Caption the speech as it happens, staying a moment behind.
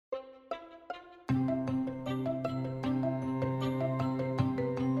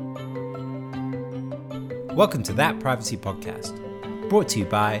Welcome to That Privacy Podcast, brought to you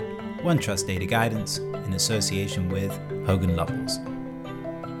by OneTrust Data Guidance in association with Hogan Lovells.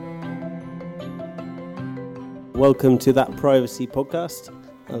 Welcome to That Privacy Podcast,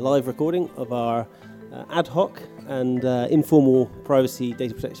 a live recording of our ad hoc and informal privacy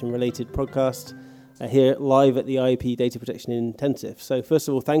data protection related podcast here live at the IAP Data Protection Intensive. So first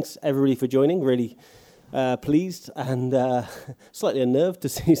of all, thanks everybody for joining. Really pleased and slightly unnerved to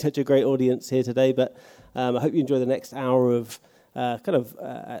see such a great audience here today, but I hope you enjoy the next hour of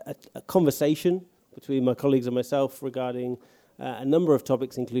a conversation between my colleagues and myself regarding a number of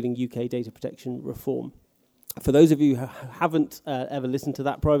topics, including UK data protection reform. For those of you who haven't ever listened to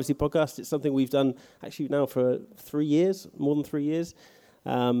That Privacy Podcast, it's something we've done actually now for 3 years, more than 3 years.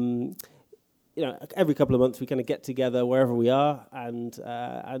 Every couple of months we kind of get together wherever we are and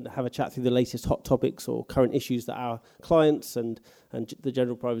have a chat through the latest hot topics or current issues that our clients and the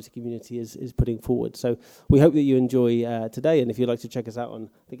general privacy community is putting forward. So we hope that you enjoy today, and if you'd like to check us out on,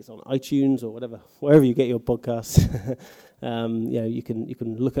 I think it's on iTunes or wherever you get your podcasts, you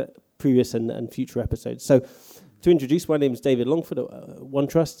can look at previous and future episodes. So to introduce, my name is David Longford at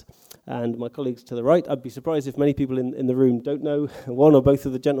OneTrust, and my colleagues to the right. I'd be surprised if many people in the room don't know one or both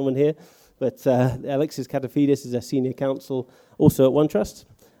of the gentlemen here. But Alexis Katafidis is a senior counsel also at OneTrust,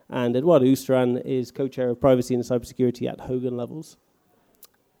 and Eduardo Ustran is co-chair of privacy and cybersecurity at Hogan Lovells.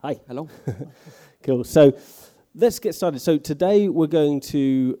 Hi. Hello. Cool. So let's get started. So today we're going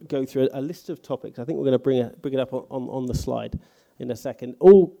to go through a list of topics. I think we're going to bring it up on the slide in a second,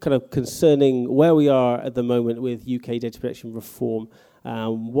 all kind of concerning where we are at the moment with UK data protection reform,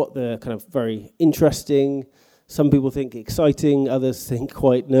 what the kind of very interesting, some people think exciting, others think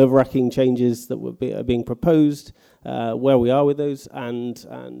quite nerve-wracking changes that are being proposed, where we are with those, and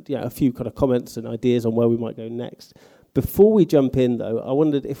a few kind of comments and ideas on where we might go next. Before we jump in, though, I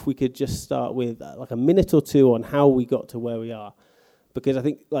wondered if we could just start with like a minute or two on how we got to where we are, because I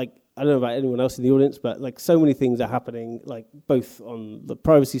think, I don't know about anyone else in the audience, but so many things are happening, both on the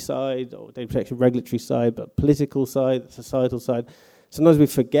privacy side or data protection regulatory side, but political side, the societal side. Sometimes we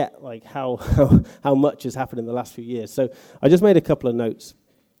forget how much has happened in the last few years. So I just made a couple of notes.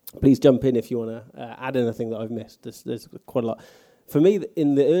 Please jump in if you want to add anything that I've missed. There's quite a lot. For me,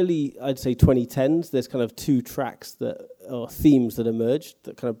 in the early, I'd say 2010s, there's kind of two tracks or themes that emerged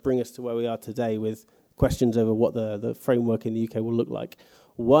that kind of bring us to where we are today with questions over what the framework in the UK will look like.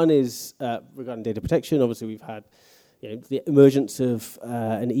 One is regarding data protection. Obviously, we've had the emergence of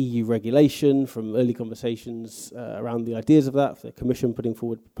an EU regulation from early conversations around the ideas of that, the Commission putting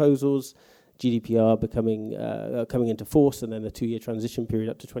forward proposals, GDPR coming into force, and then the 2-year transition period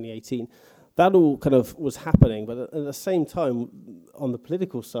up to 2018. That all kind of was happening, but at the same time, on the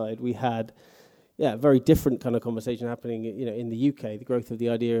political side, we had very different kind of conversation happening in the UK, the growth of the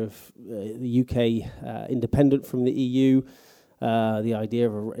idea of the UK independent from the EU, the idea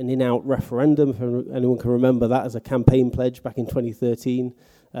of an in-out referendum, if anyone can remember that as a campaign pledge back in 2013.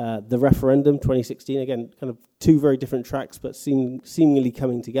 The referendum, 2016, again, kind of two very different tracks, but seemingly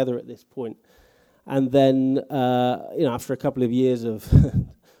coming together at this point. And then, after a couple of years of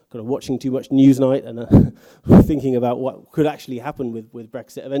kind of watching too much Newsnight and thinking about what could actually happen with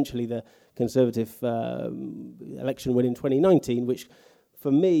Brexit, eventually the Conservative election win in 2019, which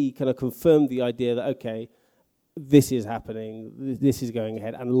for me kind of confirmed the idea that, okay, this is happening, this is going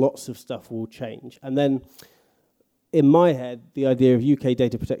ahead, and lots of stuff will change. And then, in my head, the idea of UK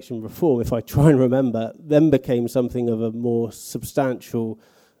data protection reform, if I try and remember, then became something of a more substantial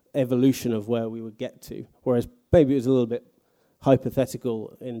evolution of where we would get to, whereas maybe it was a little bit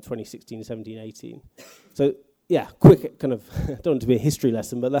hypothetical in 2016, 17, 18. So, quick kind of, I don't want to be a history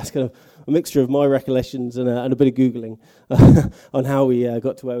lesson, but that's kind of a mixture of my recollections and a bit of Googling on how we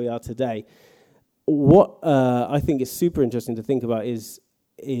got to where we are today. What I think is super interesting to think about is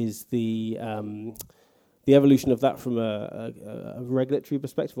the evolution of that from a regulatory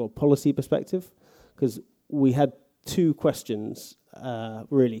perspective or policy perspective, because we had two questions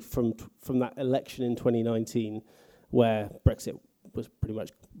really from that election in 2019 where Brexit was pretty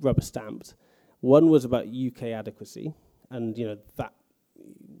much rubber stamped. One was about UK adequacy, and that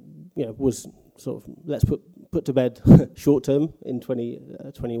was sort of let's put to bed short term in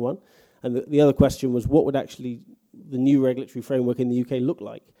 2021. And the other question was, what would actually the new regulatory framework in the UK look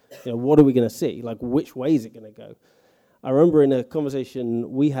like? What are we going to see? Which way is it going to go? I remember in a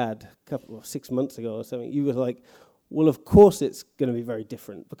conversation we had 6 months ago or something, you were like, well, of course it's going to be very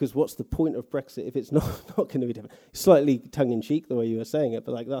different, because what's the point of Brexit if it's not going to be different? Slightly tongue-in-cheek the way you were saying it,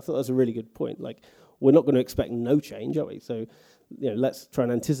 but I thought that was a really good point. We're not going to expect no change, are we? So, let's try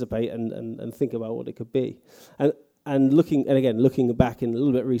and anticipate and think about what it could be. And looking back in a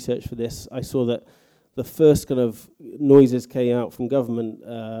little bit of research for this, I saw that the first kind of noises came out from government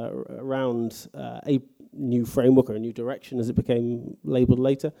around a new framework or a new direction, as it became labelled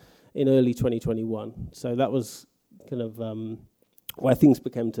later, in early 2021. So that was kind of where things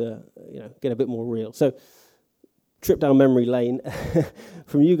began to get a bit more real. So trip down memory lane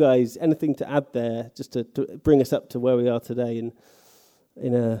from you guys. Anything to add there, just to bring us up to where we are today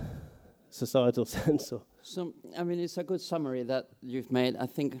in a societal sense? Or? So, I mean, it's a good summary that you've made.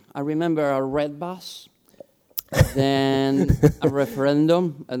 I remember a red bus, then a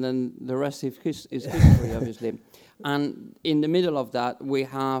referendum, and then the rest is history, obviously. And in the middle of that, we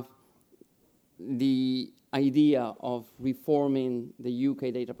have the idea of reforming the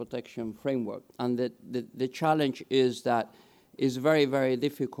UK data protection framework. And the challenge is that it's very, very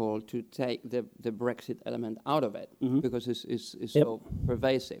difficult to take the Brexit element out of it because it's so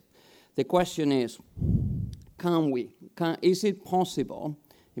pervasive. The question is, is it possible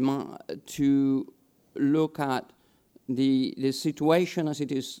to look at the situation as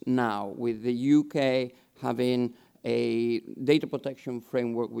it is now, with the UK having a data protection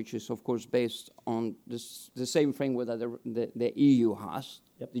framework, which is, of course, based on the same framework that the EU has,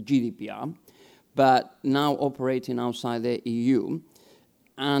 the GDPR, but now operating outside the EU,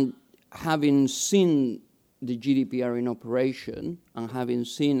 and having seen the GDPR in operation and having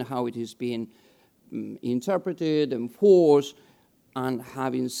seen how it is being interpreted, enforced, and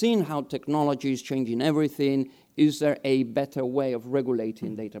having seen how technology is changing everything, is there a better way of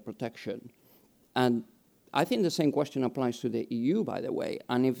regulating data protection? And I think the same question applies to the EU, by the way.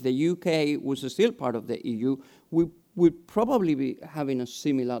 And if the UK was still part of the EU, we would probably be having a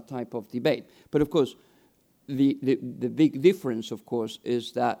similar type of debate. But of course, the big difference, of course,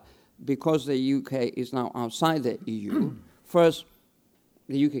 is that because the UK is now outside the EU, first,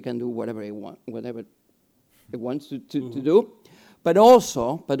 the UK can do whatever it wants to do. But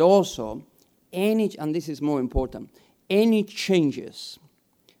also, and this is more important, any changes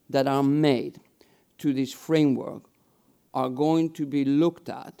that are made to this framework are going to be looked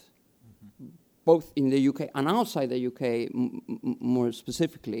at, both in the UK and outside the UK, more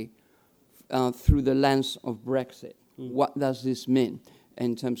specifically, through the lens of Brexit. What does this mean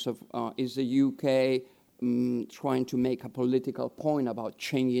in terms of, is the UK trying to make a political point about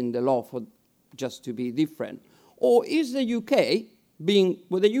changing the law for just to be different? Or is the UK being,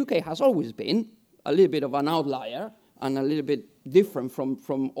 well, the UK has always been a little bit of an outlier and a little bit different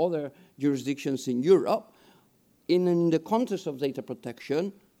from other jurisdictions in Europe, in the context of data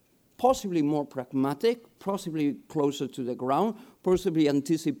protection, possibly more pragmatic, possibly closer to the ground, possibly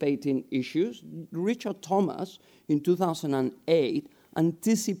anticipating issues. Richard Thomas, in 2008,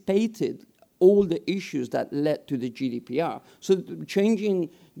 anticipated all the issues that led to the GDPR. So changing,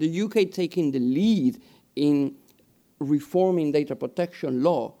 the UK taking the lead in reforming data protection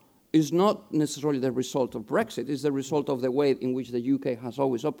law is not necessarily the result of Brexit, it's the result of the way in which the UK has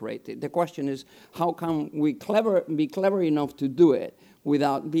always operated. The question is, how can we be clever enough to do it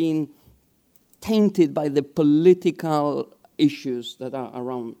without being tainted by the political issues that are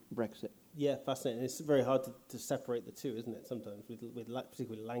around Brexit? Yeah, fascinating. It's very hard to separate the two, isn't it, sometimes, with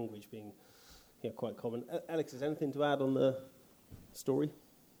particularly language being quite common. Alex, is there anything to add on the story?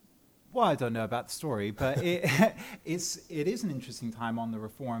 Well, I don't know about the story, but it is an interesting time on the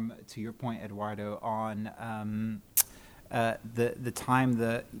reform, to your point, Eduardo, on the time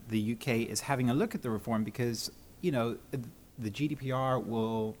that the UK is having a look at the reform, because, the GDPR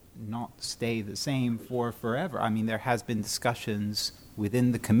will not stay the same for forever. I mean, there has been discussions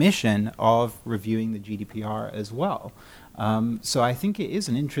within the Commission of reviewing the GDPR as well. So I think it is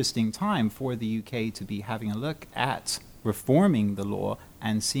an interesting time for the UK to be having a look at reforming the law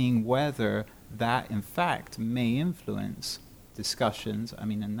and seeing whether that, in fact, may influence discussions. I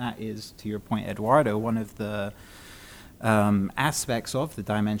mean, and that is, to your point, Eduardo, one of the aspects of the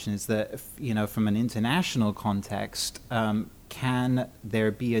dimension is that, from an international context, can there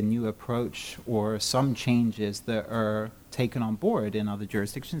be a new approach or some changes that are taken on board in other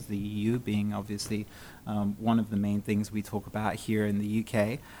jurisdictions, the EU being obviously one of the main things we talk about here in the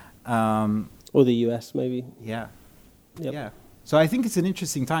UK. Or the US, maybe. Yeah. Yep. Yeah. So I think it's an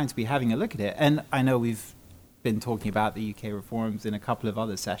interesting time to be having a look at it. And I know we've been talking about the UK reforms in a couple of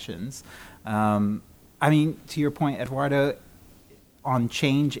other sessions. I mean, to your point, Eduardo, on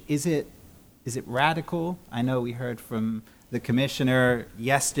change, is it radical? I know we heard from the Commissioner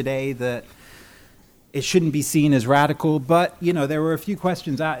yesterday that it shouldn't be seen as radical, but, there were a few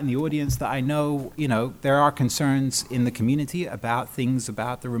questions out in the audience that I know, there are concerns in the community about things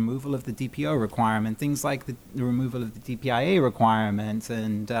about the removal of the DPO requirement, things like the removal of the DPIA requirement,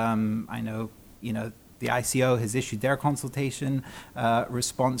 and I know, the ICO has issued their consultation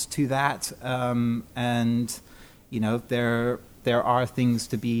response to that, and there are things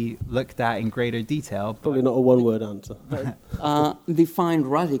to be looked at in greater detail. Probably not a one-word answer. Define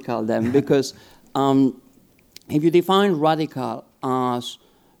radical then, because if you define radical as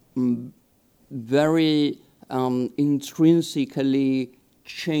very intrinsically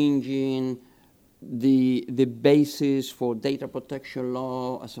changing the basis for data protection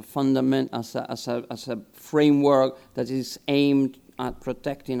law as a fundament, as a framework that is aimed at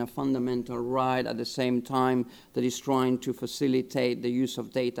protecting a fundamental right at the same time that is trying to facilitate the use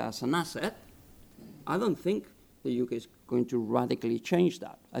of data as an asset, I don't think the UK is going to radically change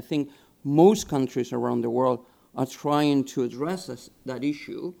that. I think most countries around the world are trying to address that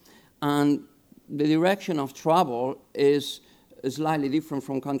issue, and the direction of travel is slightly different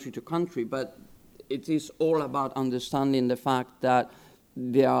from country to country, but it is all about understanding the fact that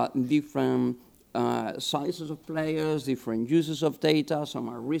there are different sizes of players, different uses of data. Some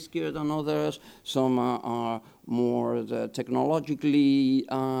are riskier than others. Some are more technologically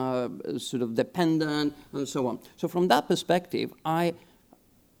sort of dependent, and so on. So from that perspective, I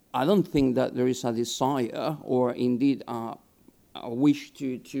don't think that there is a desire or indeed a wish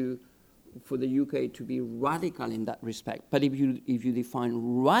for the UK to be radical in that respect. But if you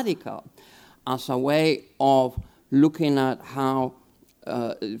define radical as a way of looking at how,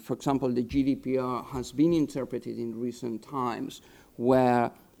 for example, the GDPR has been interpreted in recent times,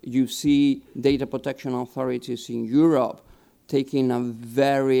 where you see data protection authorities in Europe taking a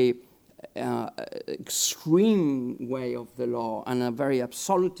very extreme way of the law and a very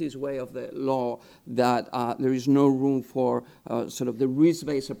absolutist way of the law, that there is no room for sort of the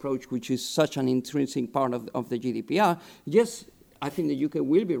risk-based approach, which is such an intrinsic part of the GDPR. Yes, I think the UK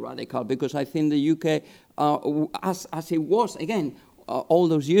will be radical, because I think the UK, as it was, again, all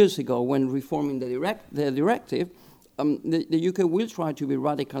those years ago when reforming the directive, the UK will try to be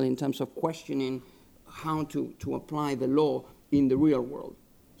radical in terms of questioning how to apply the law in the real world.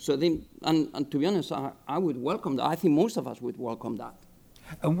 So then, and to be honest, I would welcome that. I think most of us would welcome that.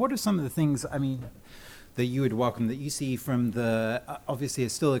 And what are some of the things, that you would welcome, that you see from the, obviously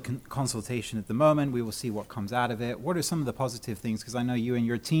it's still a consultation at the moment, we will see what comes out of it. What are some of the positive things? Because I know you and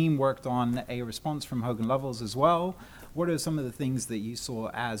your team worked on a response from Hogan Lovells as well. What are some of the things that you saw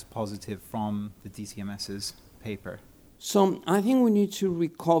as positive from the DCMS's paper? So I think we need to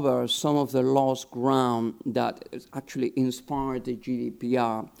recover some of the lost ground that actually inspired the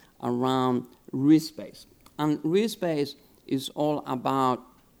GDPR around risk-based. And risk-based is all about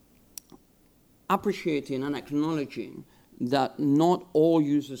appreciating and acknowledging that not all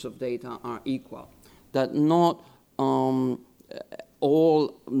users of data are equal, that not all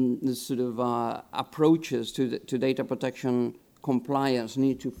sort of approaches to data protection compliance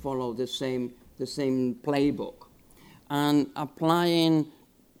need to follow the same playbook, and applying,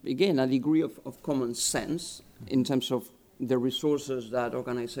 again, a degree of common sense in terms of the resources that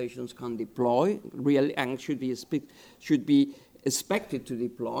organizations can deploy, really, and should be expected to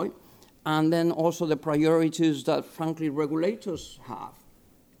deploy, and then also the priorities that, frankly, regulators have.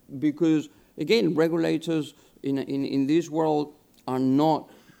 Because, again, regulators in this world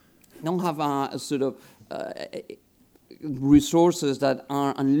don't have a sort of resources that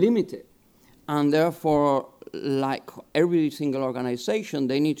are unlimited, and therefore, like every single organization,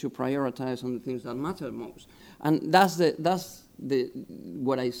 they need to prioritize on the things that matter most. And that's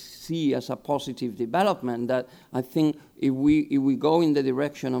what I see as a positive development, that I think if we go in the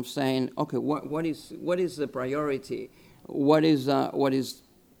direction of saying, okay, what is the priority? What is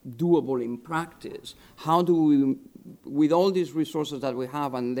doable in practice? How do we, with all these resources that we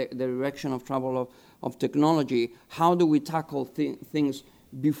have and the direction of travel of technology, how do we tackle things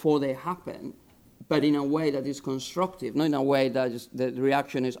before they happen, but in a way that is constructive, not in a way that the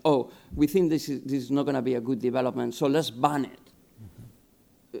reaction is, oh, we think this is not going to be a good development, so let's ban it.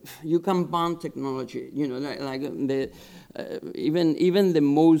 Mm-hmm. You can ban technology, even the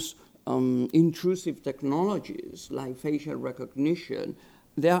most intrusive technologies like facial recognition,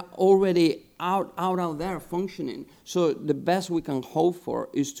 they are already out there functioning. So the best we can hope for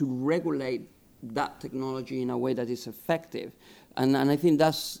is to regulate that technology in a way that is effective. And I think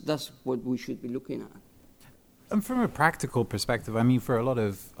that's what we should be looking at. And from a practical perspective, I mean, for a lot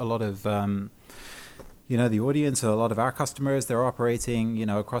of the audience, a lot of our customers, they're operating,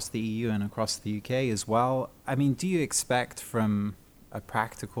 across the EU and across the UK as well. I mean, do you expect from a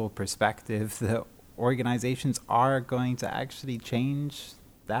practical perspective that organizations are going to actually change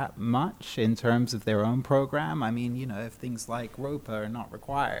that much in terms of their own program? I mean, if things like ROPA are not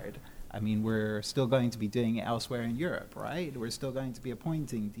required, I mean, we're still going to be doing it elsewhere in Europe, right? We're still going to be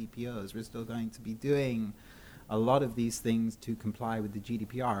appointing DPOs. We're still going to be doing a lot of these things to comply with the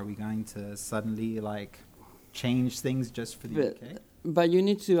GDPR. Are we going to suddenly change things just for the UK? But you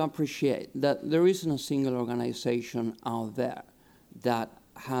need to appreciate that there isn't a single organization out there that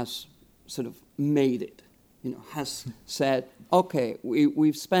has sort of made it, has said, okay,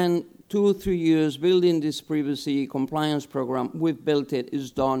 we've spent 2 or 3 years building this privacy compliance program, we've built it,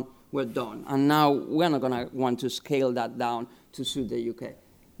 it's done, we're done. And now we're not going to want to scale that down to suit the UK.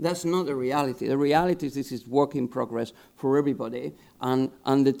 That's not the reality. The reality is this is work in progress for everybody, and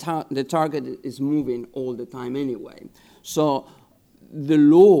the target is moving all the time anyway. So the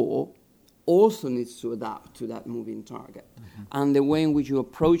law also needs to adapt to that moving target. Mm-hmm. And the way in which you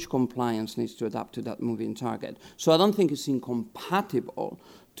approach compliance needs to adapt to that moving target. So I don't think it's incompatible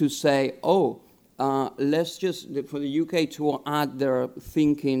to say, let's just, for the UK to add their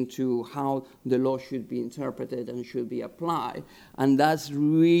thinking to how the law should be interpreted and should be applied, and that's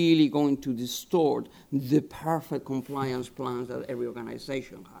really going to distort the perfect compliance plans that every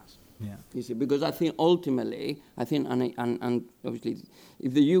organization has. Yeah. You see, because I think ultimately, and obviously,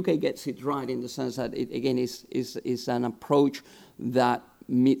 if the UK gets it right in the sense that it again is an approach that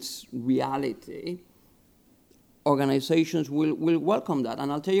meets reality, organizations will welcome that.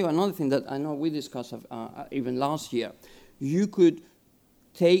 And I'll tell you another thing that I know we discussed even last year. You could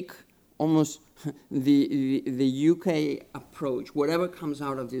take almost the UK approach, whatever comes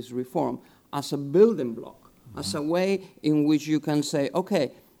out of this reform, as a building block, as a way in which you can say,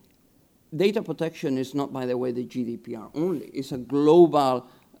 okay, data protection is not, by the way, the GDPR only. It's a global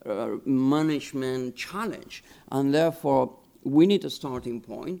management challenge. And therefore, we need a starting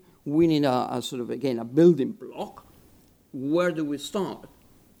point. We need a sort of, again, a building block. Where do we start?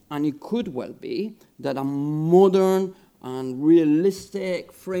 And it could well be that a modern and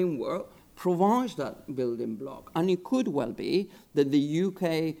realistic framework provides that building block. And it could well be that the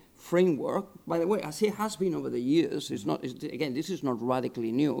UK framework, by the way, as it has been over the years, again, this is not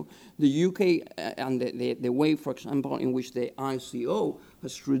radically new. The UK and the way, for example, in which the ICO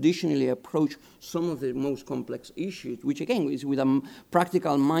has traditionally approached some of the most complex issues, which again is with a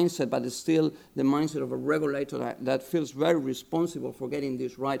practical mindset, but it's still the mindset of a regulator that feels very responsible for getting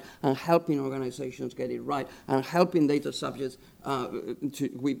this right and helping organizations get it right and helping data subjects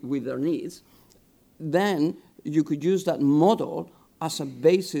with their needs. Then you could use that model as a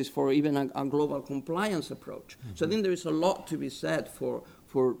basis for even a global compliance approach. Mm-hmm. So I think there is a lot to be said for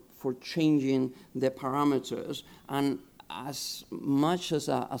changing the parameters, and as much as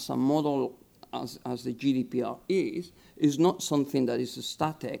a model as the GDPR is not something that is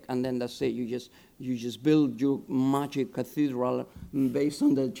static, and then that's it, you just build your magic cathedral based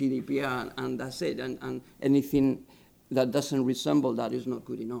on the GDPR, and that's it, and anything that doesn't resemble that is not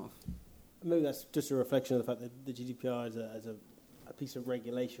good enough. Maybe that's just a reflection of the fact that the GDPR as a piece of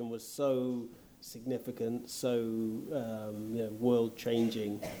regulation was so significant, so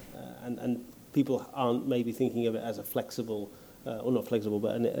world-changing, and people aren't maybe thinking of it as a flexible, or not flexible,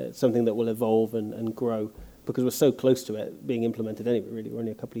 but something that will evolve and grow, because we're so close to it being implemented anyway. Really, we're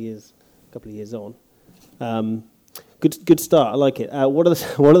only a couple of years on. Good start. I like it. What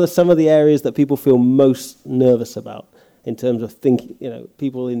are some of the areas that people feel most nervous about in terms of thinking?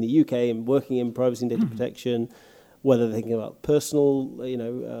 People in the UK and working in privacy and data protection, whether they're thinking about personal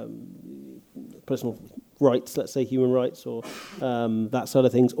rights, let's say human rights, or that sort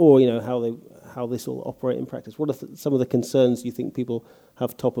of things, or how this will operate in practice. What are some of the concerns you think people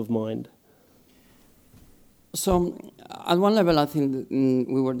have top of mind? So, at one level, I think that,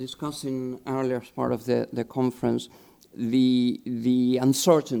 we were discussing earlier as part of the conference the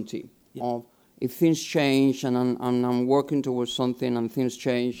uncertainty of if things change and I'm working towards something and things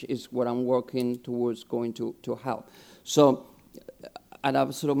change, is what I'm working towards going to help. So at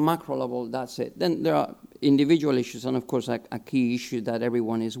a sort of macro level, that's it. Then there are individual issues, and of course a key issue that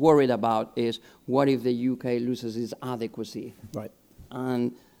everyone is worried about is what if the UK loses its adequacy? Right.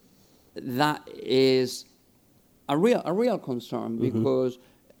 And that is a real concern, because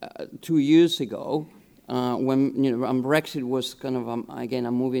 2 years ago, when Brexit was kind of again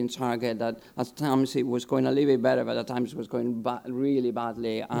a moving target, that at times it was going a little bit better, but at times it was going really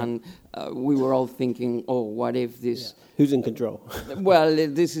badly, and we were all thinking, oh, what if this? Yeah. Who's in control? Well,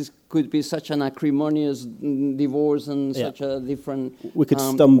 could be such an acrimonious divorce and such a different. We could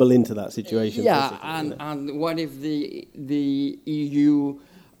stumble into that situation. Yeah, and what if the EU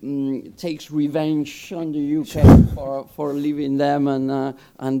takes revenge on the UK for leaving them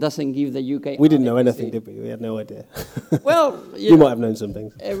and doesn't give the UK. We didn't know anything, did we? We had no idea. Well, you might have known some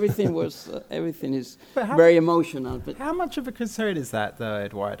things. Everything is very emotional. But how much of a concern is that, though,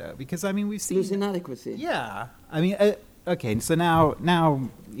 Eduardo? Because I mean, we've seen losing inadequacy. Yeah, I mean, okay. So now,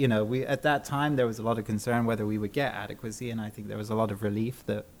 you know, we at that time there was a lot of concern whether we would get adequacy, and I think there was a lot of relief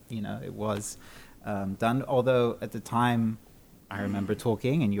that it was done. Although at the time, I remember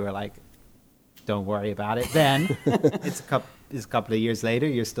talking, and you were like, "Don't worry about it." Then it's a couple of years later,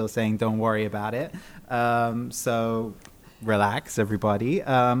 you're still saying, "Don't worry about it." So relax, everybody.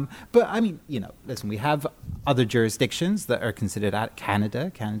 But I mean, listen, we have other jurisdictions that are considered at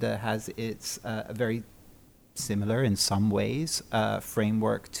Canada. Canada has its very similar in some ways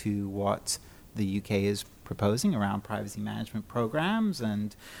framework to what the UK is proposing around privacy management programs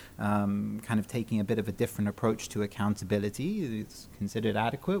and kind of taking a bit of a different approach to accountability. It's considered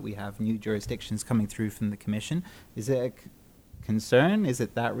adequate. We have new jurisdictions coming through from the Commission. Is it a concern? Is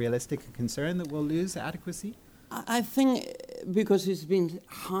it that realistic a concern that we'll lose adequacy? I think because it's been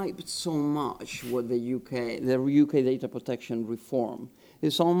hyped so much with the UK data protection reform,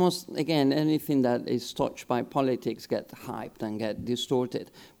 it's almost, again, anything that is touched by politics get hyped and get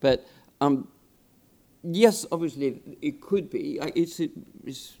distorted. But yes, obviously it could be.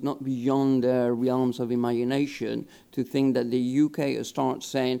 It's not beyond the realms of imagination to think that the UK starts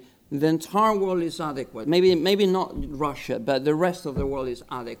saying the entire world is adequate. Maybe not Russia, but the rest of the world is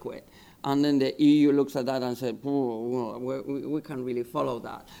adequate. And then the EU looks at that and says, well, we can't really follow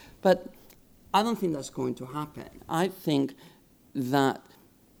that. But I don't think that's going to happen. I think that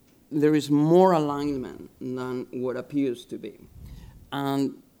there is more alignment than what appears to be.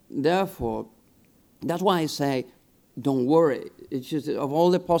 And therefore, that's why I say, don't worry. It's just of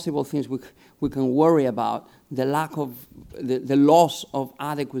all the possible things we can worry about, the lack of, the loss of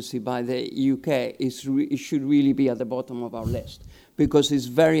adequacy by the UK it should really be at the bottom of our list, because it's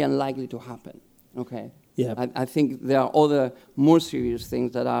very unlikely to happen, okay? Yeah. I think there are other more serious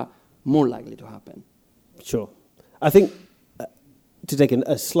things that are more likely to happen. Sure. I think to take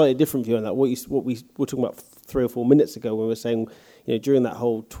a slightly different view on that, what we were talking about 3 or 4 minutes ago when we were saying, during that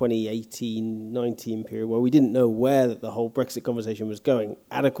whole 2018-19 period where we didn't know where the whole Brexit conversation was going,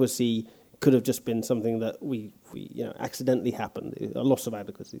 adequacy could have just been something that we accidentally happened, a loss of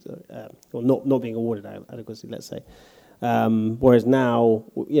adequacy, or not being awarded adequacy, let's say. Whereas now,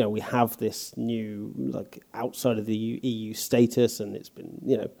 we have this new, outside of the EU status, and it's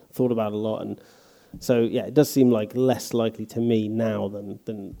been, thought about a lot. And so, it does seem like less likely to me now than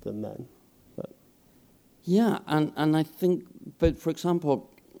then. But. Yeah, and I think, but for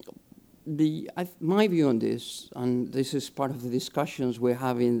example, my view on this, and this is part of the discussions we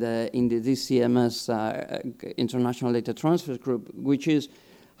have in the DCMS International Data Transfers Group, which is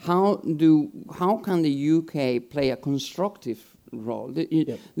how can the UK play a constructive role?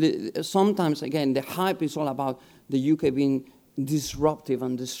 Sometimes, again, the hype is all about the UK being disruptive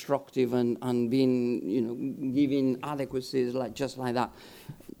and destructive and being, giving adequacies just like that.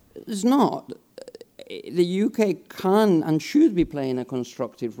 It's not. The UK can and should be playing a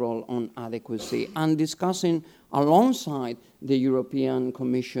constructive role on adequacy and discussing alongside the European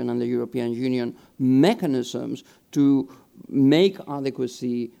Commission and the European Union mechanisms to make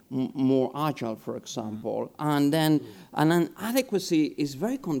adequacy more agile, for example. And then adequacy is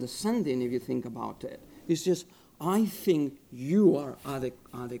very condescending if you think about it. It's just, I think you are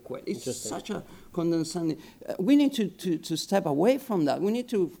adequate. It's such a condescending. We need to step away from that. We need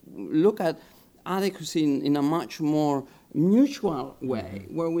to look at adequacy in a much more mutual way,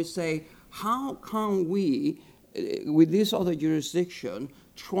 where we say, how can we, with this other jurisdiction,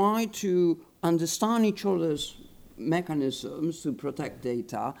 try to understand each other's mechanisms to protect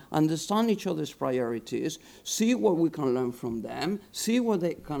data, understand each other's priorities, see what we can learn from them, see what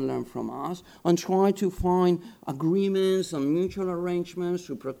they can learn from us, and try to find agreements and mutual arrangements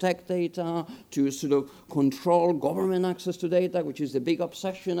to protect data, to sort of control government access to data, which is the big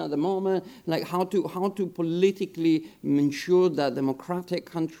obsession at the moment, like how to politically ensure that democratic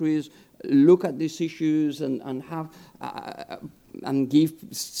countries look at these issues and have and give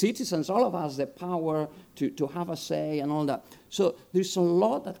citizens, all of us, the power to have a say and all that. So there's a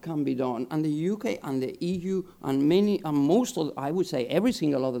lot that can be done, and the UK and the EU and most of, I would say, every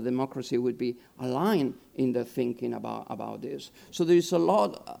single other democracy would be aligned in their thinking about this. So there's a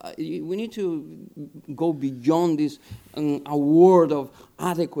lot. We need to go beyond this award of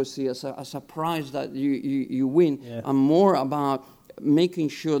adequacy as a prize that you win, and more about making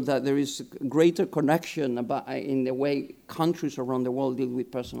sure that there is greater connection in the way countries around the world deal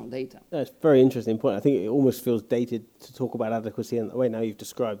with personal data. That's a very interesting point. I think it almost feels dated to talk about adequacy in the way now you've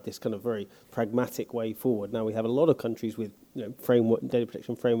described this kind of very pragmatic way forward. Now we have a lot of countries with data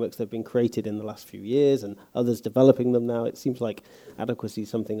protection frameworks that have been created in the last few years and others developing them now. It seems like adequacy is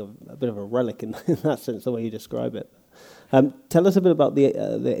something of a bit of a relic in that sense, the way you describe it. Tell us a bit about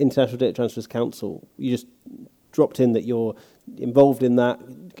the International Data Transfers Council. You just dropped in that you're involved in that.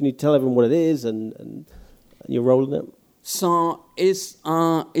 Can you tell everyone what it is and your role in it? So it's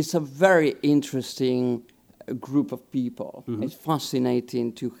a very interesting group of people. Mm-hmm. It's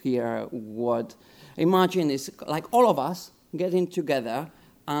fascinating to hear what. Imagine it's like all of us getting together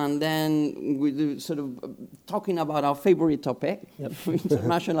and then we sort of talking about our favorite topic,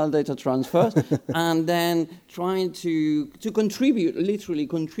 international data transfers, and then trying to literally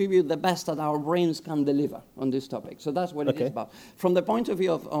contribute the best that our brains can deliver on this topic. So that's what it is about. From the point of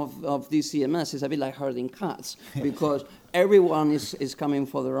view of DCMS, it's a bit like herding cats, because everyone is coming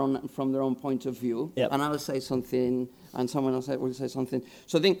from their own point of view, and I will say something, and someone else will say something.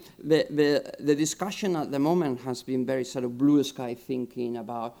 So I think the discussion at the moment has been very sort of blue sky thinking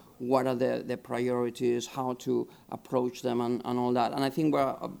about what are the priorities, how to approach them, and all that. And I think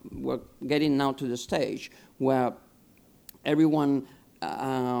we're getting now to the stage where everyone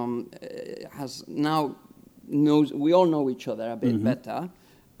knows. We all know each other a bit better,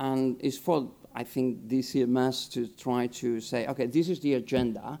 and it's for, I think, DCMS to try to say, okay, this is the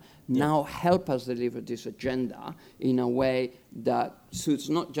agenda. Now help us deliver this agenda in a way that suits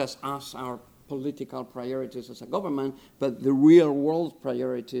not just us, our political priorities as a government, but the real world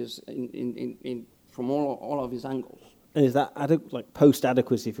priorities in from all of these angles. And is that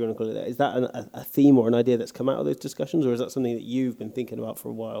post-adequacy, if you want to call it that, is that a theme or an idea that's come out of those discussions, or is that something that you've been thinking about for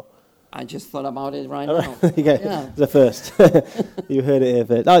a while? I just thought about it now. Okay, yeah. The first. You heard it here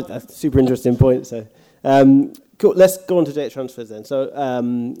first. That's a super interesting point. So, cool. Let's go on to data transfers then. So,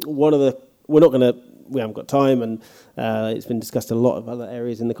 we haven't got time, and it's been discussed a lot of other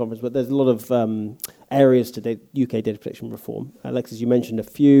areas in the conference, but there's a lot of areas to UK data protection reform. Alexis, you mentioned a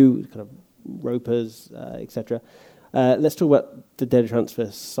few, kind of ROPAs, etc. Let's talk about the data transfer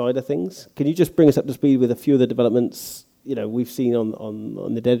side of things. Can you just bring us up to speed with a few of the developments we've seen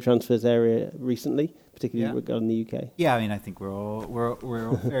on the data transfers area recently, particularly regarding the UK? Yeah, I mean, I think we're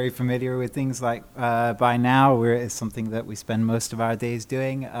all very familiar with things like by now. It's something that we spend most of our days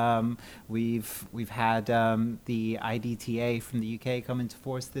doing. We've had the IDTA from the UK come into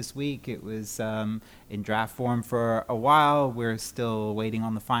force this week. It was in draft form for a while. We're still waiting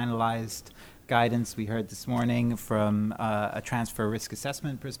on the finalized guidance. We heard this morning from a transfer risk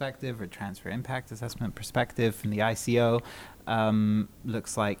assessment perspective or transfer impact assessment perspective from the ICO.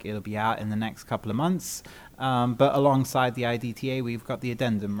 Looks like it'll be out in the next couple of months. But alongside the IDTA, we've got the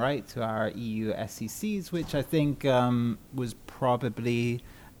addendum, right, to our EU SCCs, which I think was probably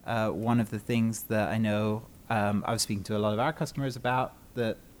one of the things that I know I was speaking to a lot of our customers about,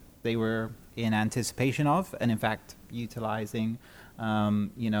 that they were in anticipation of, and in fact utilizing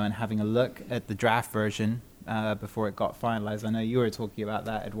and having a look at the draft version before it got finalized. I know you were talking about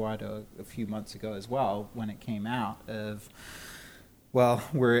that, Eduardo, a few months ago as well, when it came out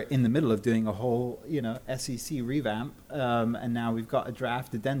we're in the middle of doing a whole, SEC revamp, and now we've got a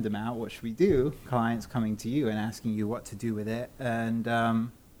draft addendum out. What should we do? Clients coming to you and asking you what to do with it, and,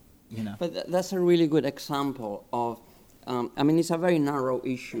 But that's a really good example of, it's a very narrow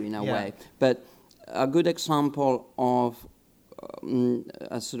issue in a way, but a good example of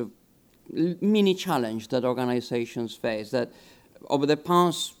a sort of mini challenge that organizations face, that over the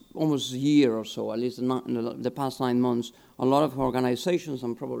past almost year or so, at least in the past 9 months, a lot of organizations,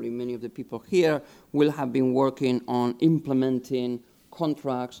 and probably many of the people here, will have been working on implementing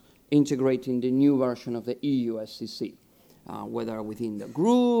contracts, integrating the new version of the EU SCC, whether within the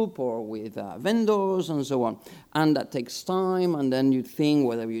group or with vendors and so on. And that takes time, and then you think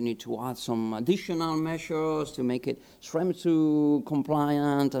whether you need to add some additional measures to make it SREM 2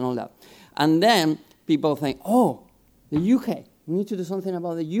 compliant and all that. And then people think, the UK, we need to do something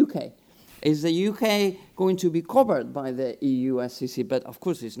about the UK. Is the UK going to be covered by the EU SCC? But of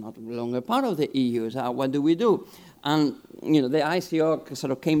course it's not longer part of the EU, so what do we do? And the ICO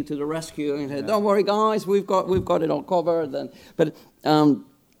sort of came to the rescue and said, "Don't worry, guys, we've got it all covered." But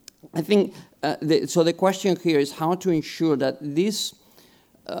I think the question here is how to ensure that this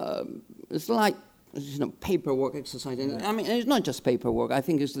it's like paperwork exercise. And I mean, it's not just paperwork. I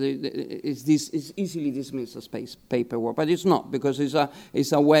think it's easily dismissed as paperwork, but it's not, because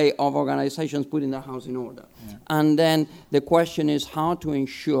it's a way of organizations putting their house in order. And then the question is how to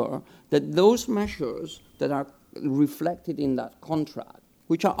ensure that those measures that are reflected in that contract,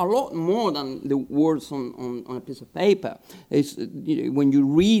 which are a lot more than the words on a piece of paper. It's, when you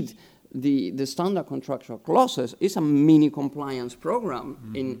read the standard contractual clauses, it's a mini compliance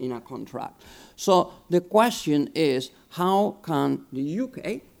program in a contract. So the question is, how can the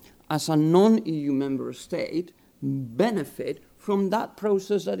UK, as a non-EU member state, benefit from that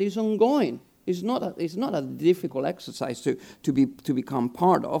process that is ongoing? It's not a difficult exercise to become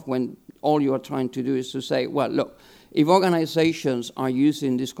part of, when all you are trying to do is to say, well, look, if organizations are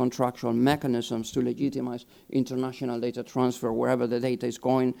using these contractual mechanisms to legitimize international data transfer wherever the data is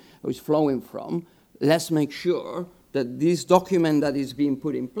going or is flowing from, let's make sure that this document that is being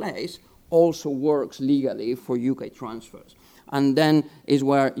put in place also works legally for UK transfers. And then is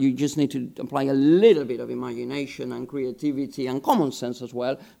where you just need to apply a little bit of imagination and creativity and common sense as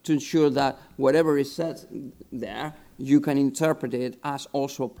well to ensure that whatever is said there, you can interpret it as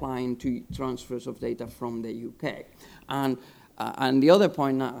also applying to transfers of data from the UK. And the other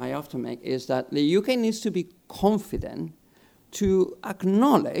point that I often make is that the UK needs to be confident to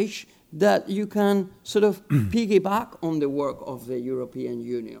acknowledge that you can sort of piggyback on the work of the European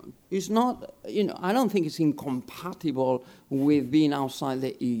Union. It's not, I don't think it's incompatible with being outside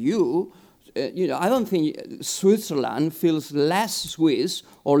the EU. I don't think Switzerland feels less Swiss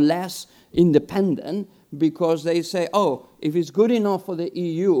or less independent because they say, oh, if it's good enough for the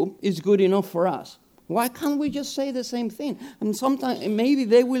EU, it's good enough for us. Why can't we just say the same thing? And sometimes maybe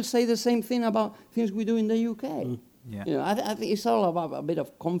they will say the same thing about things we do in the UK. Yeah. I think it's all about a bit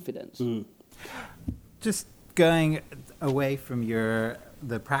of confidence. Just going away from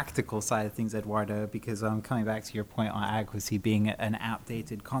the practical side of things, Eduardo, because I'm coming back to your point on adequacy being an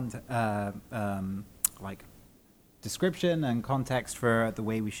outdated description and context for the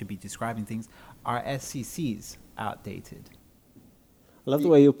way we should be describing things. Are SCCs outdated? I love the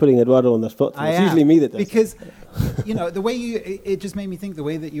way you're putting Eduardo on the spot. It's usually me that does because, the way it just made me think the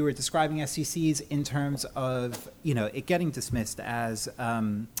way that you were describing SCCs in terms of, it getting dismissed as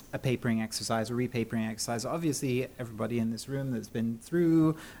a papering exercise, a repapering exercise. Obviously, everybody in this room that's been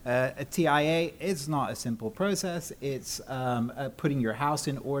through a TIA, it's not a simple process. It's putting your house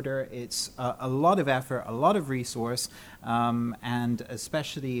in order. It's a lot of effort, a lot of resource, and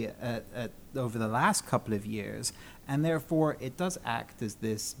especially over the last couple of years. And therefore, it does act as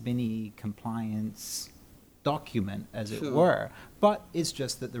this mini compliance document, as it were. But it's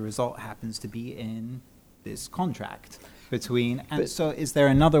just that the result happens to be in this contract between. And so is there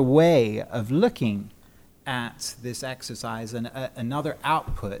another way of looking at this exercise and another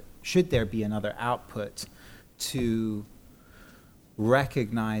output? Should there be another output to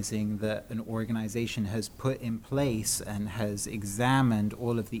recognizing that an organization has put in place and has examined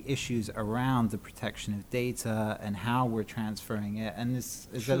all of the issues around the protection of data and how we're transferring it? And this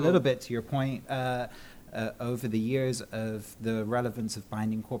is a little bit to your point over the years of the relevance of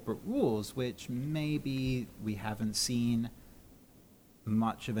binding corporate rules, which maybe we haven't seen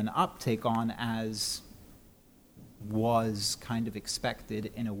much of an uptake on as was kind of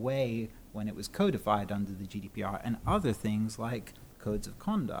expected in a way when it was codified under the GDPR, and other things like codes of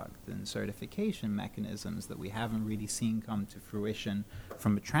conduct and certification mechanisms that we haven't really seen come to fruition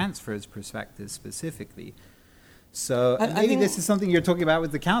from a transfers perspective specifically. So maybe this is something you're talking about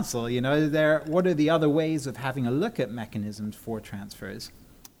with the council. What are the other ways of having a look at mechanisms for transfers?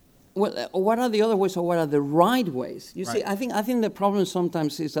 Well, what are the other ways, or what are the right ways? You see, I think the problem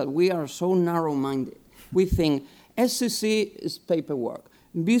sometimes is that we are so narrow-minded. We think SCC is paperwork,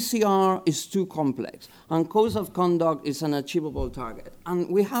 BCR is too complex, and codes of conduct is an achievable target. And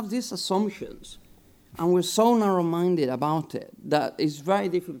we have these assumptions, and we're so narrow-minded about it that it's very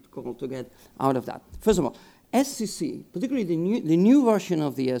difficult to get out of that. First of all, SCC, particularly the new version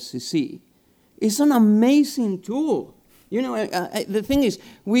of the SCC, is an amazing tool. The thing is,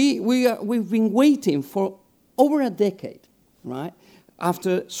 we've been waiting for over a decade, right?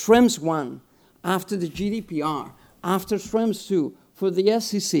 After Schrems 1, after the GDPR, after Schrems 2, for the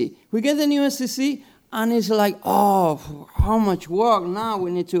SCC. We get the new SCC, and it's like, oh, how much work now?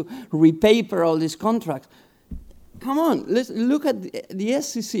 We need to repaper all these contracts. Come on, let's look at the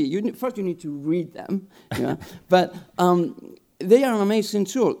SCC. First, you need to read them, but they are an amazing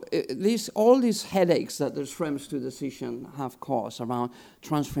tool. All these headaches that the Schrems 2 decision have caused around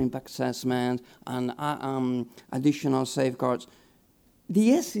transfer impact assessment and additional safeguards, the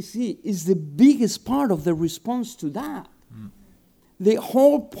SCC is the biggest part of the response to that. The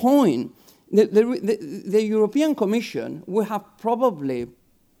whole point, the European Commission will have probably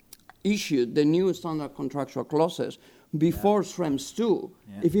issued the new standard contractual clauses before Schrems 2,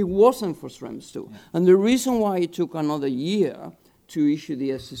 if it wasn't for Schrems 2. And the reason why it took another year to issue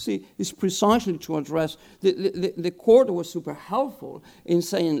the SEC is precisely to address, the court was super helpful in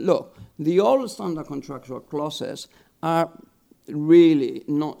saying, look, the old standard contractual clauses are really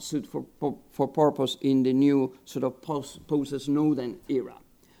not suited for purpose in the new sort of post-Snowden era.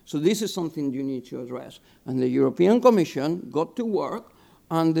 So this is something you need to address. And the European Commission got to work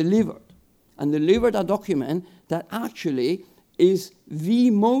and delivered a document that actually is the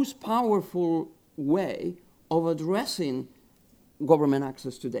most powerful way of addressing government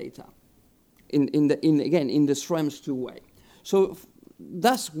access to data, in the Schrems II way. So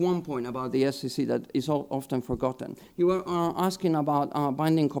that's one point about the SEC that is often forgotten. You were asking about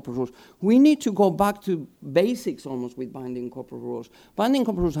binding corporate rules. We need to go back to basics almost with binding corporate rules. Binding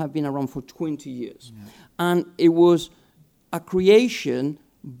corporate rules have been around for 20 years. Yeah. And it was a creation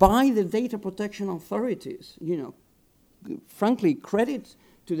by the data protection authorities. Frankly, credit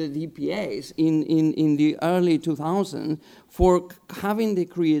to the DPAs in the early 2000s for having the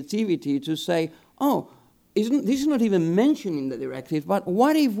creativity to say, this is not even mentioned in the directive, but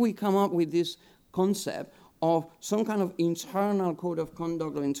what if we come up with this concept of some kind of internal code of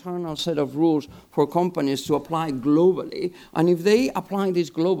conduct or internal set of rules for companies to apply globally, and if they apply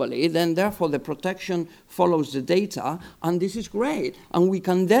this globally, then therefore the protection follows the data, and this is great, and we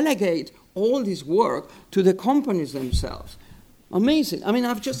can delegate all this work to the companies themselves. Amazing. I mean,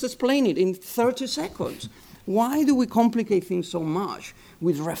 I've just explained it in 30 seconds. Why do we complicate things so much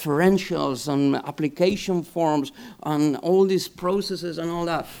with referentials and application forms and all these processes and all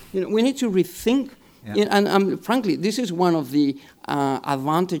that? We need to rethink. Yeah. And frankly, this is one of the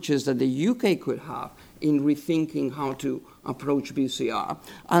advantages that the UK could have in rethinking how to approach BCR.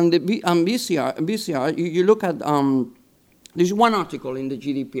 And BCR, you look at, there's one article in the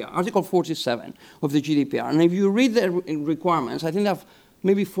GDPR, Article 47 of the GDPR. And if you read the requirements, I think they have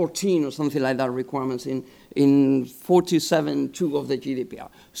maybe 14 or something like that requirements in 47.2 of the GDPR.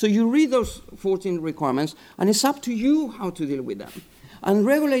 So you read those 14 requirements, and it's up to you how to deal with them. And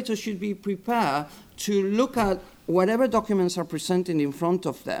regulators should be prepared to look at whatever documents are presented in front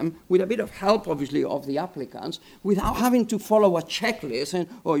of them, with a bit of help, obviously, of the applicants, without having to follow a checklist and,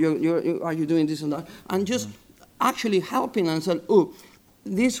 are you doing this and that, and just actually helping and say,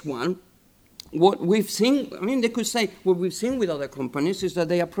 this one, what we've seen, they could say, what we've seen with other companies is that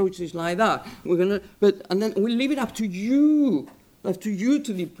they approach this like that. And then we leave it up to you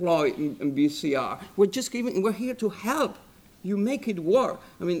to deploy in BCR. We're here to help you make it work.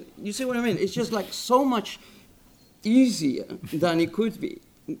 You see what I mean? It's just like so much easier than it could be,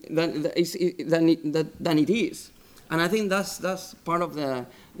 than it is. And I think that's part of the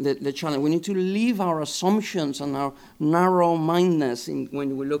challenge. We need to leave our assumptions and our narrow-mindedness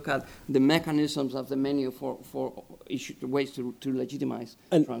when we look at the mechanisms of the menu for ways to legitimize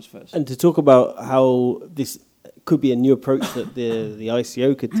transfers. And to talk about how this could be a new approach that the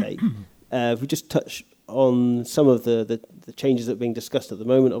ICO could take, if we just touch on some of the changes that are being discussed at the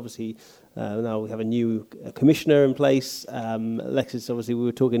moment. Obviously, now we have a new commissioner in place. Alexis, obviously, we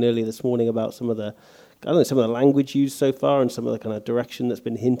were talking earlier this morning about some of the language used so far and some of the kind of direction that's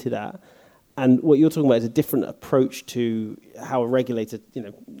been hinted at. And what you're talking about is a different approach to how a regulator,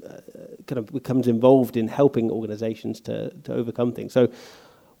 kind of becomes involved in helping organisations to overcome things. So,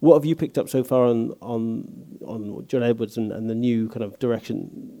 what have you picked up so far on John Edwards and the new kind of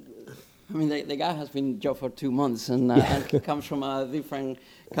direction? The guy has been in job for 2 months and comes from a different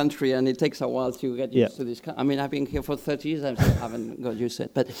country, and it takes a while to get used to this. I've been here for 30 years, I still haven't got used to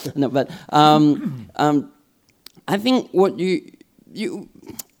it. I think what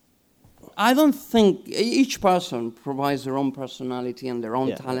I don't think each person provides their own personality and their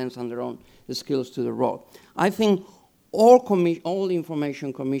own talents and their own skills to the role. I think all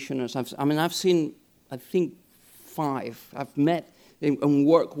information commissioners, I've seen, I think, 5. I've met and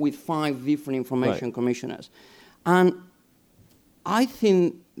work with 5 different information commissioners. And I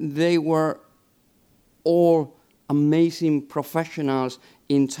think they were all amazing professionals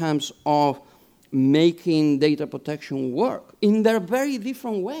in terms of making data protection work in their very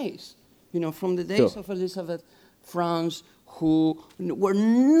different ways. From the days of Elizabeth France, where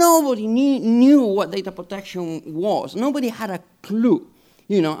nobody knew what data protection was. Nobody had a clue,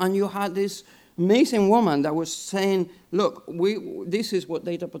 and you had this amazing woman that was saying, look, this is what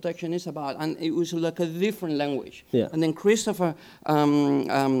data protection is about, and it was like a different language. Yeah. And then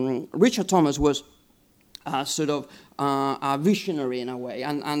Richard Thomas was sort of a visionary in a way,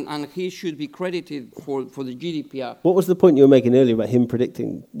 and he should be credited for the GDPR. What was the point you were making earlier about him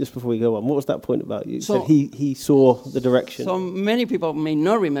predicting, just before we go on, what was that point about? You said he saw the direction. So many people may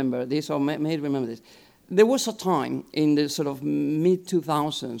not remember this or may remember this. there was a time in the sort of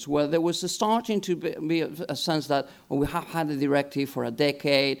mid-2000s where there was starting to be a sense that we have had a directive for a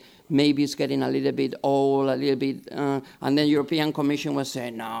decade, maybe it's getting a little bit old, a little bit, and then European Commission was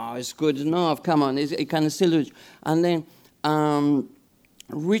saying, no, it's good enough, come on, it can still do it. And then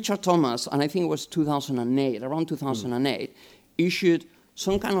Richard Thomas, and I think it was 2008, around 2008, issued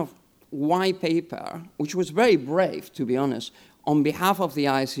some kind of white paper, which was very brave, to be honest, on behalf of the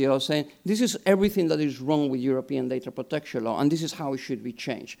ICO, saying this is everything that is wrong with European data protection law, and this is how it should be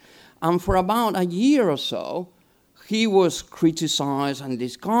changed. And for about a year or so, he was criticized and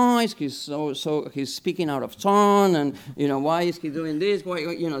disguised. He's speaking out of turn, and why is he doing this? Why,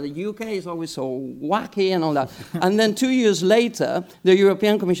 the UK is always so wacky and all that. And then 2 years later, the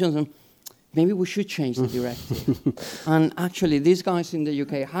European Commission said, maybe we should change the directive. And actually, these guys in the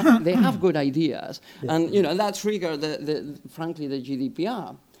UK have good ideas, and that triggered frankly the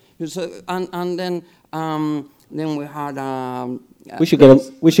GDPR. So, and then we had. We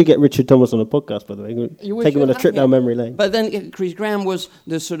should get Richard Thomas on a podcast, by the way. Take him on a trip down memory lane. But then Chris Graham was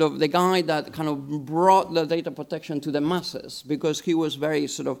the guy that kind of brought the data protection to the masses, because he was very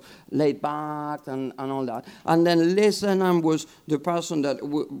sort of laid back and all that. And then Les Denham was the person that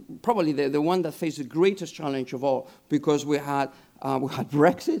probably the one that faced the greatest challenge of all, because we had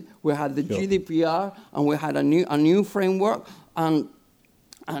Brexit, we had the GDPR, and we had a new framework, and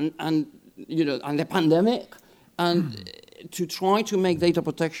the pandemic, and to try to make data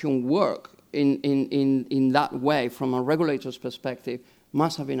protection work in that way from a regulator's perspective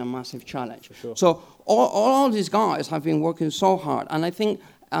must have been a massive challenge. For sure. So all these guys have been working so hard, and I think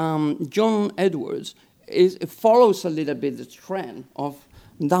John Edwards follows a little bit the trend of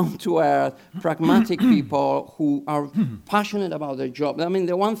down-to-earth, pragmatic people who are passionate about their job. I mean,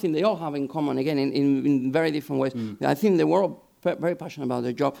 the one thing they all have in common, again, in very different ways, I think they were all very passionate about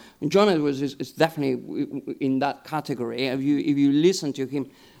their job. And John Edwards is definitely in that category. If you listen to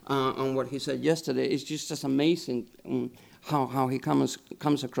him on what he said yesterday, it's just amazing how he comes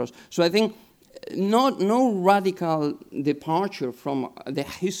across. So I think no radical departure from the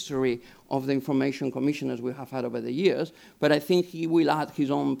history of the information commissioners we have had over the years, but I think he will add his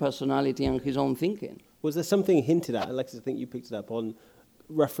own personality and his own thinking. Was there something hinted at, Alexis, I think you picked it up on,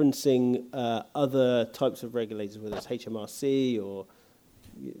 referencing other types of regulators, whether it's HMRC or...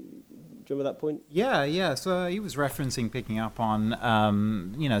 Do you remember that point? Yeah. So he was referencing picking up on,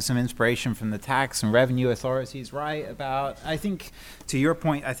 some inspiration from the tax and revenue authorities, right? About, I think, to your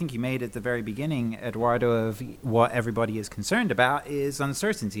point, I think you made at the very beginning, Eduardo, of what everybody is concerned about is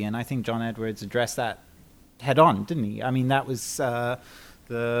uncertainty. And I think John Edwards addressed that head on, didn't he? I mean, that was...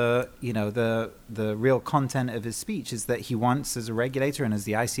 The real content of his speech is that he wants, as a regulator and as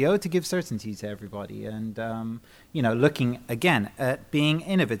the ICO, to give certainty to everybody, and looking again at being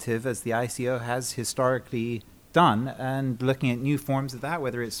innovative, as the ICO has historically done, and looking at new forms of that,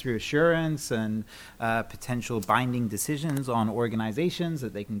 whether it's through assurance and potential binding decisions on organizations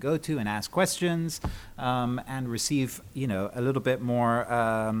that they can go to and ask questions and receive a little bit more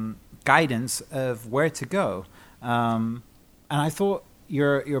guidance of where to go. And I thought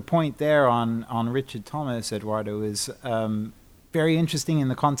your point there on Richard Thomas, Eduardo, is very interesting in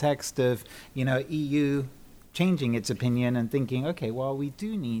the context of EU changing its opinion and thinking, okay, well, we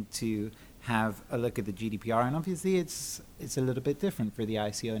do need to have a look at the GDPR, and obviously it's a little bit different for the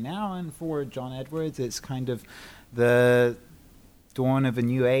ICO now, and for John Edwards, it's kind of the dawn of a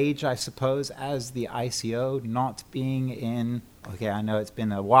new age, I suppose, as the ICO not being in. Okay, I know it's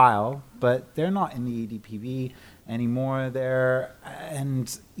been a while, but they're not in the EDPB anymore. They're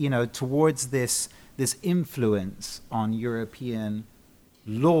towards this influence on European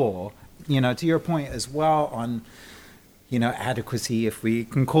law. To your point as well on adequacy, if we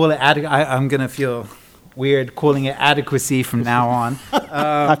can call it I'm going to feel weird calling it adequacy from now on.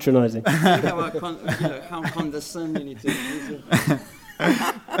 Patronizing. How condescending it is.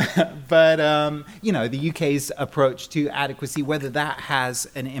 But, the UK's approach to adequacy, whether that has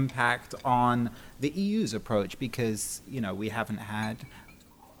an impact on the EU's approach, because, we haven't had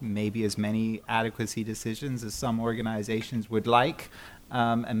maybe as many adequacy decisions as some organizations would like,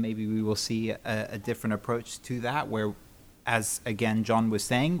 and maybe we will see a different approach to that, where, as, again, John was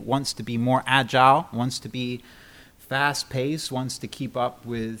saying, wants to be more agile, wants to be fast-paced, wants to keep up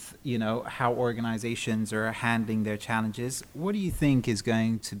with, how organizations are handling their challenges. What do you think is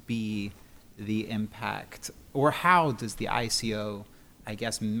going to be the impact, or how does the ICO, I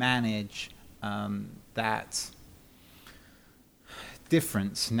guess, manage that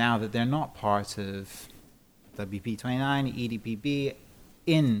difference now that they're not part of WP29, EDPB,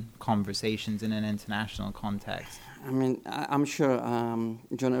 in conversations in an international context? I mean, I'm sure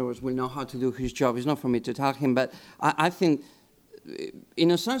John Edwards will know how to do his job. It's not for me to tell him, but I think,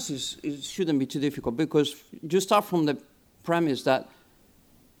 in a sense, it shouldn't be too difficult, because you start from the premise that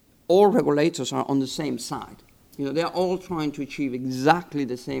all regulators are on the same side. You know, they're all trying to achieve exactly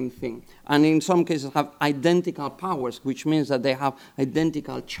the same thing, and in some cases have identical powers, which means that they have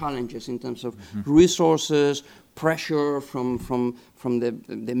identical challenges in terms of resources, pressure from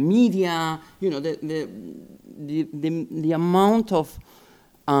the media. You know, the amount of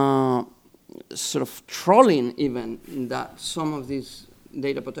sort of trolling even that some of these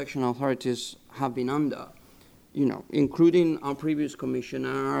data protection authorities have been under. You know, including our previous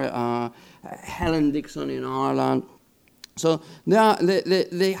commissioner, Helen Dixon in Ireland. So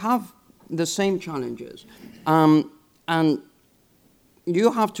they have the same challenges. And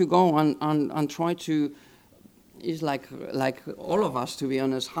you have to go and try to, it's like all of us, to be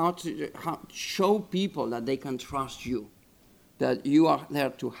honest, how show people that they can trust you, that you are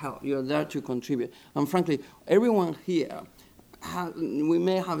there to help, you're there to contribute. And frankly, everyone here, we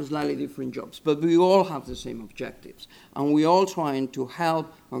may have slightly different jobs, but we all have the same objectives. And we're all trying to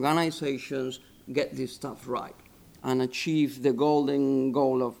help organizations get this stuff right and achieve the golden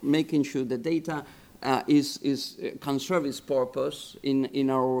goal of making sure the data can serve its purpose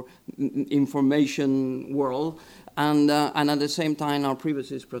in our information world, and at the same time our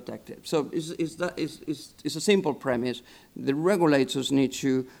privacy is protected. So it's a simple premise. The regulators need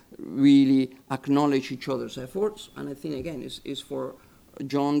to really acknowledge each other's efforts, and I think again is for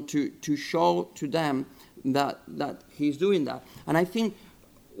John to show to them that he's doing that. And I think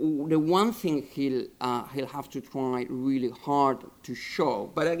the one thing he'll have to try really hard to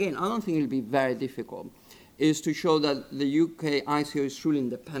show, but again, I don't think it'll be very difficult, is to show that the UK ICO is truly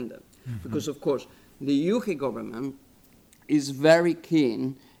independent. Mm-hmm. Because, of course, the UK government is very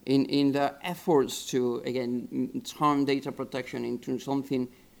keen in their efforts to, again, turn data protection into something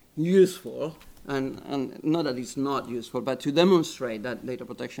useful, and not that it's not useful, but to demonstrate that data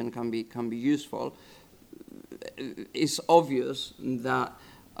protection can be useful. It's obvious that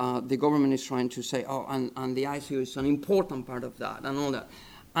the government is trying to say, and the ICO is an important part of that, and all that.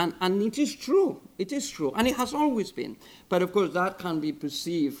 And it is true, and it has always been. But of course, that can be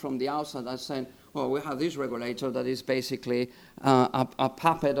perceived from the outside as saying, we have this regulator that is basically a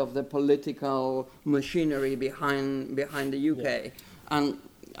puppet of the political machinery behind the UK. Yeah. And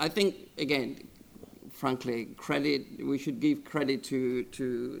I think, again, frankly, we should give credit to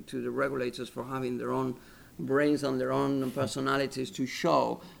the regulators for having their own brains and their own personalities to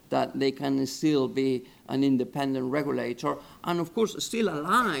show that they can still be an independent regulator, and of course still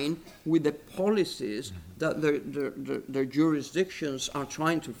align with the policies that their jurisdictions are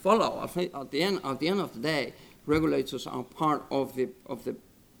trying to follow. At the end of the day, regulators are part of the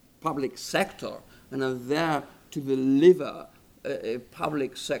public sector and are there to deliver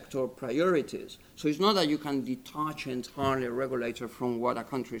public sector priorities. So it's not that you can detach entirely a regulator from what a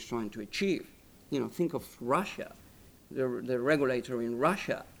country is trying to achieve. You know, think of Russia, the regulator in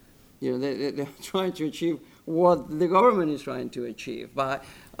Russia. You know, they're trying to achieve what the government is trying to achieve by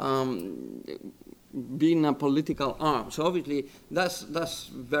being a political arm. So obviously, that's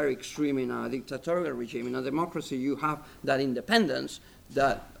very extreme in a dictatorial regime. In a democracy, you have that independence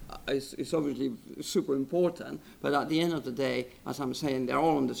that is obviously super important. But at the end of the day, as I'm saying, they're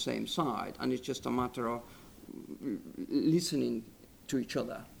all on the same side, and it's just a matter of listening to each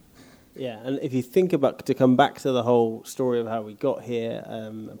other. Yeah, and if you think about, to come back to the whole story of how we got here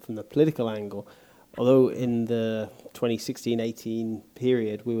from the political angle, although in the 2016-18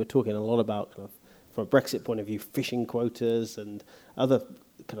 period we were talking a lot about, kind of, from a Brexit point of view, fishing quotas and other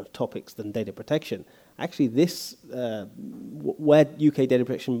kind of topics than data protection, actually this, where UK data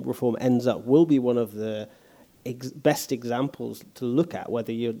protection reform ends up, will be one of the best examples to look at when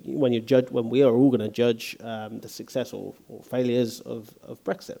we are all going to judge the success or failures of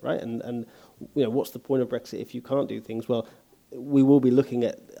Brexit, right? And you know, what's the point of Brexit if you can't do things? Well, we will be looking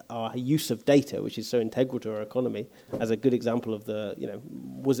at our use of data, which is so integral to our economy, as a good example of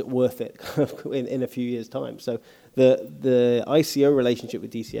was it worth it in a few years' time? So the ICO relationship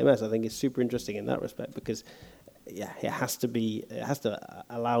with DCMS, I think, is super interesting in that respect, because it has to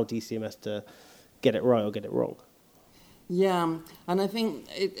allow DCMS to get it right or get it wrong. Yeah, and I think,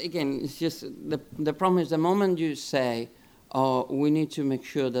 it's just the problem is the moment you say, we need to make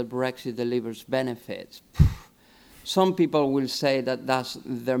sure that Brexit delivers benefits, some people will say that that's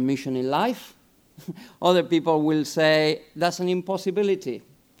their mission in life. Other people will say that's an impossibility.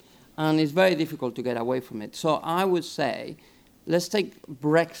 And it's very difficult to get away from it. So I would say, let's take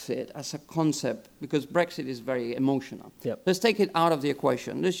Brexit as a concept, because Brexit is very emotional. Yep. Let's take it out of the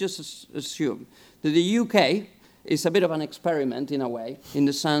equation. Let's just assume that the UK it's a bit of an experiment in a way, in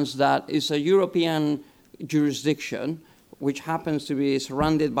the sense that it's a European jurisdiction which happens to be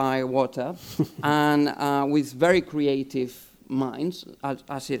surrounded by water and with very creative minds,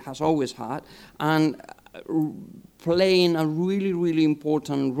 as it has always had, and playing a really, really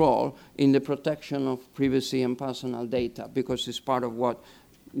important role in the protection of privacy and personal data, because it's part of what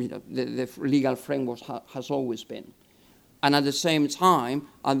the legal framework has always been. And at the same time,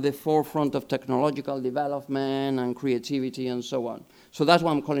 at the forefront of technological development and creativity and so on. So that's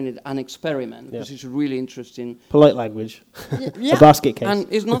why I'm calling it an experiment, because it's really interesting. Polite language. Yeah. A basket case. And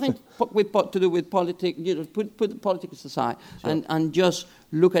it's nothing to do with politics. Put the politics aside, and just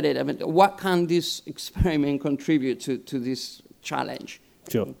look at it. I mean, what can this experiment contribute to this challenge?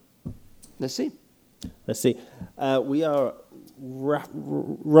 Sure. Let's see. We are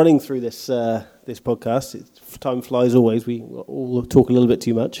running through this podcast. Time flies always. We all talk a little bit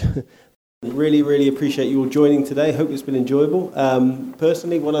too much. Really, really appreciate you all joining today. Hope it's been enjoyable.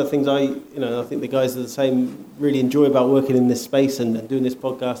 Personally, one of the things I think the guys are the same, really enjoy about working in this space and doing this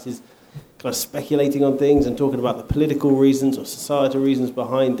podcast is kind of speculating on things and talking about the political reasons or societal reasons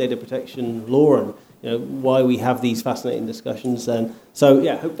behind data protection law and why we have these fascinating discussions. And so,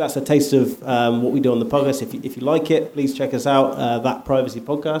 hope that's a taste of what we do on the podcast. If you like it, please check us out, That Privacy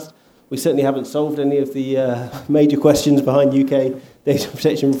Podcast. We certainly haven't solved any of the major questions behind UK data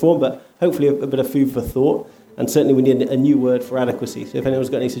protection reform, but hopefully a bit of food for thought. And certainly we need a new word for adequacy. So if anyone's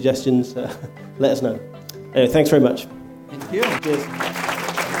got any suggestions, let us know. Anyway, thanks very much. Thank you. Cheers.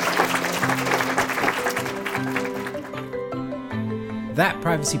 That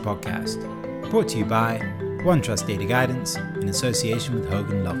Privacy Podcast, brought to you by OneTrust Data Guidance in association with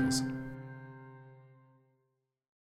Hogan Lovells.